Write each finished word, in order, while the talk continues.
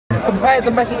compare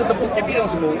the message of the book of the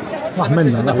gospel to the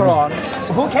message of the Quran,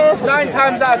 Who cares? 9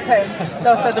 times out of 10,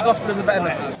 they'll say the gospel is a better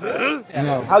message.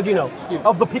 No. How do you know?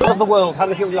 Of the people of the world, how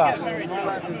many people you asked?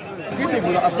 A few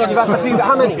people that I've got. You've asked a few,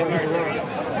 how many?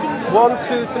 1,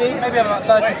 2, 3? Maybe about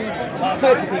 30 people.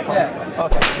 30 people? Yeah.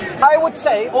 Okay. I would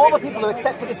say all the people who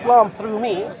accepted Islam through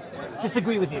me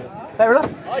disagree with you. Fair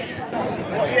enough?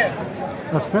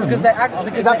 That's fair. Because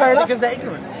Is that fair enough? Because they're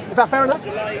ignorant. Is that fair enough?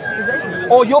 Because they're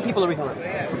ignorant. Or your people are ignorant?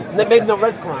 They maybe not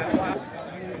read the Quran.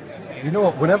 You know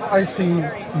what? Whenever I see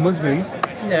Muslims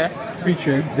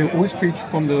preaching, they always preach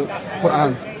from the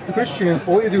Quran. The Christians,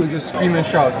 all you do is just scream and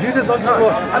shout. Jesus doesn't know.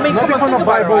 I mean, nothing from the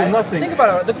Bible, right? nothing. Think about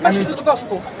it. Right? The message of the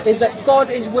gospel is that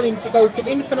God is willing to go to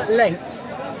infinite lengths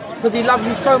because He loves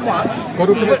you so much. God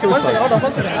will commit suicide. Hold on,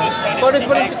 one second. God is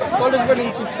willing to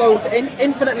go to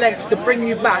infinite lengths to bring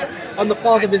you back on the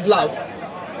path of His love.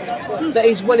 That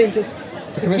He's willing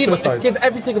to give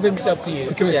everything of Himself to you.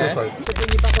 To commit suicide. To bring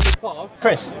you back on His path.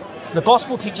 Chris, the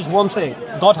gospel teaches one thing.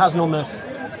 God has no mercy.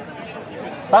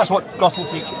 That's what gospel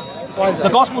teaches. Why is that? The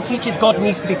gospel teaches God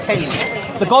needs to be paid.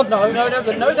 No, it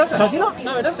doesn't. No, it doesn't. Does He not?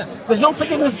 No, it doesn't. There's no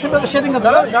forgiveness of sin without the shedding of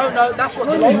blood. No. That's what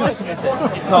the Old Testament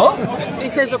says. No. It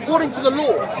says according to the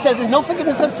law. It says there's no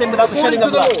forgiveness of sin without the According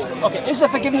shedding of to the blood. law. Okay, is there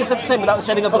forgiveness of sin without the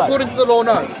shedding of blood? According to the law,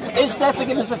 no. Is there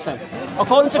forgiveness of sin?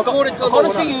 According to the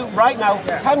law, you right now,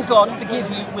 can God forgive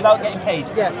you without getting paid?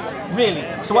 Yes. Really?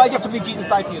 So why do you have to believe Jesus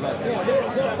died for you then?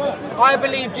 I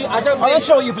believe. I'm not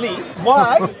sure you believe.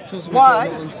 Why? Why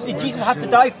did Jesus have to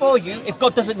die for you if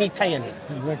God doesn't need paying?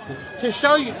 To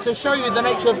show you the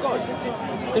nature of God.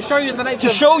 To show you the nature. To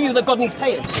show you that God needs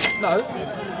paying. No.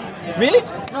 Really?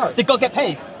 No. Did God get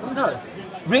paid? No.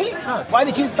 Really? No. Why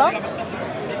did Jesus die?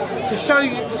 To show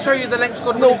you the lengths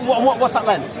God. No. What's that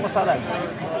lens? What's that lens?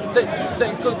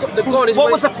 The God is.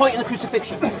 What was the point in the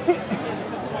crucifixion?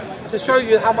 To show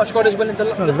you how much God is willing to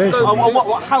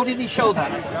go. How did He show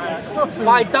that?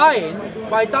 By dying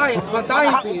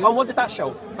for you. And what did that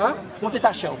show? Huh? What did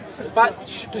that show? But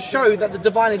to show that the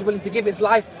divine is willing to give its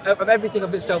life of everything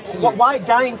of itself to you. Why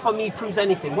dying for me proves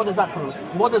anything? What does that prove?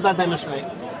 What does that demonstrate?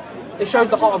 It shows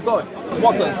the heart of God.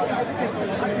 What does?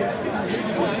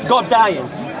 God dying.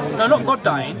 No, not God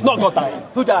dying. Not God dying.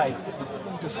 Who died?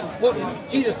 Well,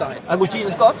 Jesus died. And was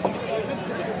Jesus God?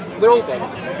 We're all God.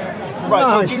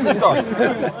 Right, so Jesus is God.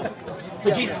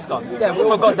 So Jesus is God. Yeah,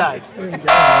 so God died.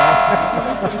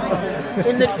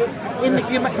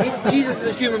 Jesus as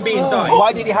a human being died.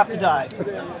 Why did He have to die?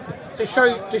 To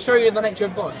show you the nature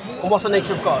of God. Well, what's the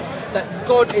nature of God? That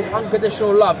God is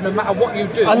unconditional love, no matter what you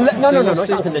do. No, it's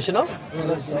not conditional.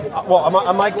 What,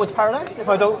 am I going to paradise if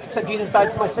I don't accept Jesus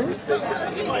died for my sins?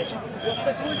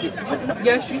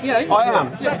 Yes, yeah. I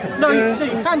am. Yeah. No, you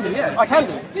can do, yeah. I can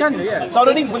do. You can do, yeah. So I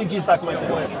don't need to believe Jesus died for my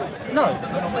sins. No.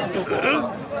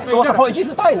 So what's the point of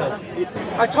Jesus dying then?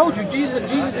 I told you,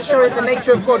 Jesus is showing the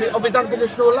nature of God, of His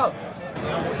unconditional love.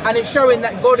 And it's showing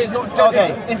that God is not just...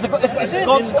 Okay, is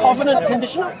God's covenant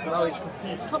conditional?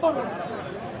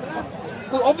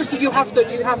 Well, obviously you have to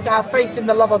have faith in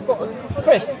the love of God.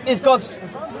 Chris, is God's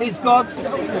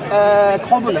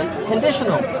covenant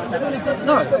conditional?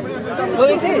 No. Well,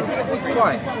 it is.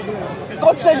 Why?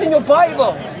 God says in your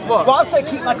Bible, what? Whilst I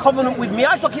keep my covenant with me,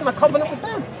 I shall keep my covenant with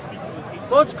them.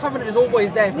 God's covenant is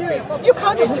always there for people. You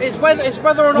can't. It's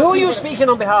whether or not. Who are you speaking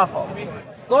on behalf of?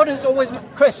 God is always.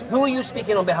 Chris, who are you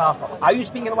speaking on behalf of? Are you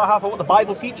speaking on behalf of what the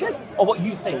Bible teaches or what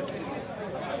you think?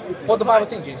 What the Bible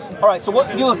teaches. All right. So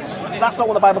that's not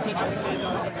what the Bible teaches.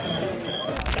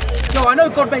 No, I know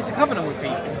God makes a covenant with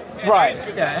people. Right.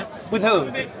 Yeah. With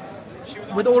who?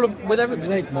 With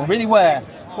everybody. Really? Where?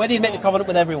 Where did He make the covenant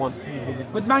with everyone?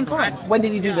 With mankind. When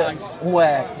did He do this?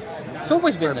 Where? It's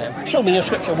always been there. Show me your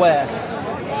scripture. Where?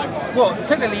 Well,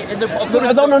 technically,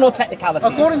 no technicalities.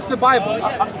 According to the Bible.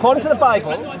 According to the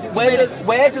Bible,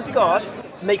 where does God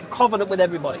make a covenant with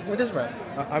everybody? With Israel.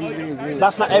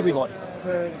 That's not everybody.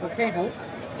 The table.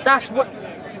 That's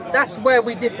where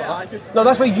we differ. No,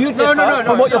 that's where you differ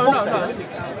from what your book says.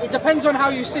 It depends on how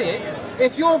you see it.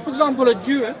 If you're, for example, a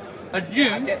Jew,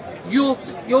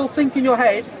 you'll think in your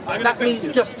head that means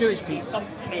just Jewish people.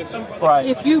 Right.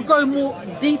 If you go more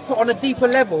deeper on a deeper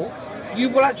level, you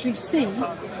will actually see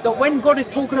that when God is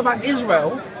talking about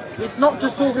Israel, it's not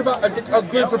just talking about a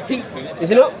group of people. Is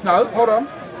it not? No, hold on.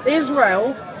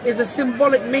 Israel is a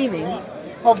symbolic meaning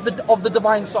of the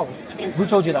divine soul. Who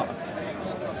told you that?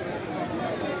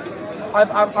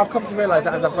 I've come to realise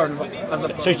that as I've grown.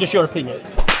 So it's just your opinion.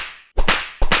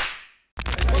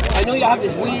 I know you have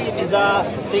this weird, bizarre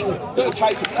thing that you try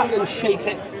to cut and shape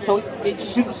it so it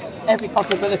suits every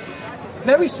possibility.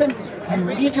 Very simple. you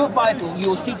read your Bible, you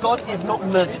will see God is not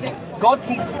merciful.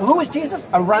 Who is Jesus?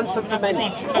 A ransom for many.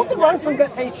 What did ransom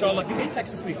get paid to?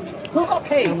 Who got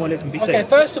paid? Okay,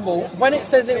 first of all, when it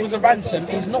says it was a ransom,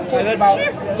 it's not talking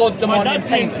about God demanding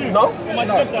payment. No?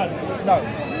 No.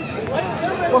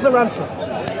 What's a ransom?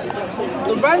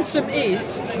 The ransom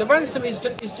is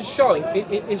to show.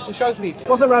 It is to show to people.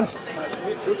 What's a ransom?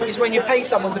 It's when you pay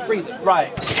someone to free them.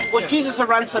 Right. Was Jesus a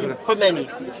ransom for many?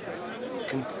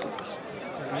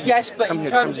 Yes, but in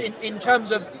terms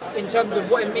of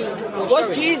what it means.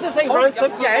 Was Jesus a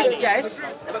ransom? Yes.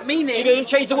 But meaning. You're going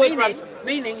to change the word ransom.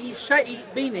 Meaning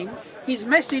his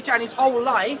message and his whole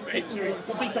life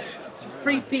will be to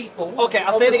free people. Okay,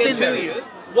 I'll say it again to you.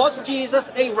 Was Jesus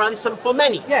a ransom for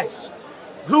many? Yes.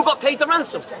 Who got paid the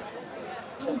ransom?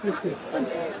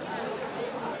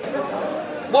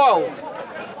 Whoa.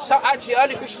 So actually,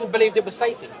 early Christians believed it was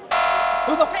Satan.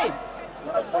 Who got paid?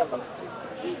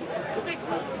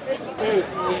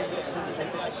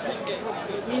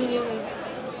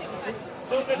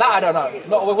 That I don't know.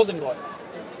 No, it wasn't God.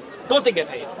 God didn't get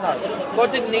paid. No,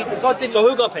 God didn't. So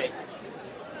who got paid?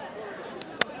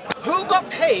 Who got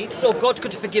paid so God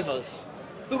could forgive us?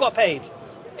 Who got paid?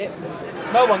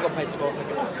 No one got paid to go and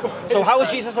forgive us. So how was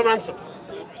Jesus a ransom?